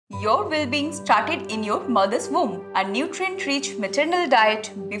your well-being started in your mother's womb. A nutrient-rich maternal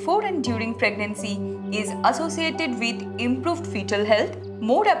diet before and during pregnancy is associated with improved fetal health,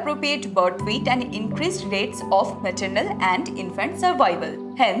 more appropriate birth weight, and increased rates of maternal and infant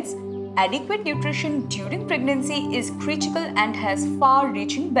survival. Hence, adequate nutrition during pregnancy is critical and has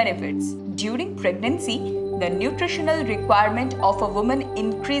far-reaching benefits. During pregnancy, the nutritional requirement of a woman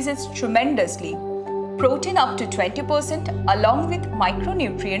increases tremendously. Protein up to 20% along with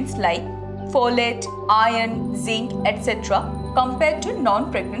micronutrients like folate, iron, zinc, etc. compared to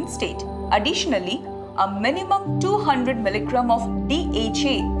non-pregnant state. Additionally, a minimum 200 mg of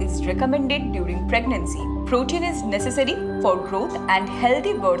DHA is recommended during pregnancy. Protein is necessary for growth and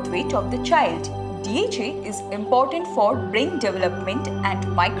healthy birth weight of the child. DHA is important for brain development, and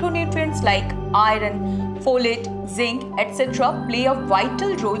micronutrients like iron, folate, zinc, etc. play a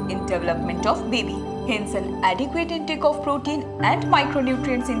vital role in development of baby. Hence, an adequate intake of protein and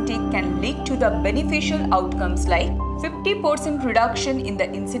micronutrients intake can lead to the beneficial outcomes like 50% reduction in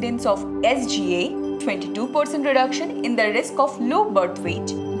the incidence of SGA, 22% reduction in the risk of low birth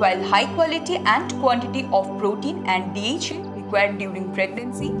weight, while high quality and quantity of protein and DHA required during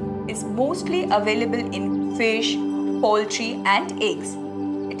pregnancy is mostly available in fish, poultry, and eggs.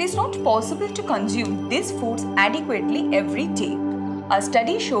 It is not possible to consume these foods adequately every day. A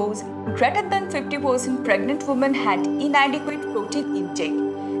study shows greater than 50% pregnant women had inadequate protein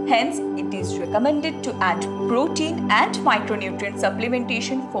intake. Hence, it is recommended to add protein and micronutrient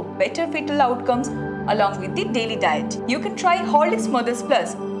supplementation for better fetal outcomes along with the daily diet. You can try Horlicks Mothers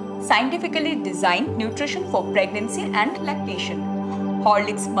Plus, scientifically designed nutrition for pregnancy and lactation.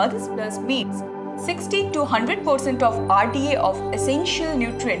 Horlicks Mothers Plus meets 60 to 100% of RDA of essential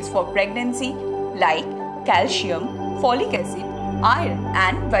nutrients for pregnancy like calcium, folic acid, iron,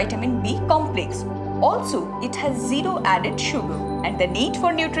 and vitamin B complex. Also, it has zero added sugar, and the need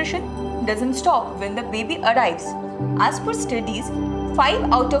for nutrition doesn't stop when the baby arrives. As per studies,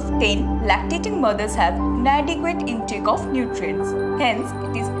 5 out of 10 lactating mothers have inadequate intake of nutrients. Hence,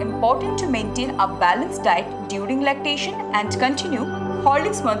 it is important to maintain a balanced diet during lactation and continue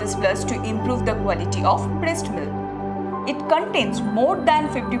Horlicks Mothers Plus to improve the quality of breast milk. It contains more than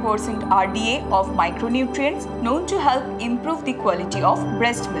 50% RDA of micronutrients known to help improve the quality of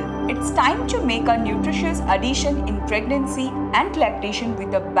breast milk. It's time to make a nutritious addition in pregnancy and lactation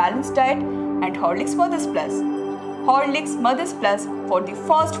with a balanced diet and Horlicks Mothers Plus. Horlicks Mothers Plus for the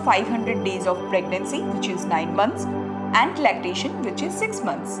first 500 days of pregnancy, which is 9 months, and lactation, which is 6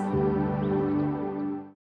 months.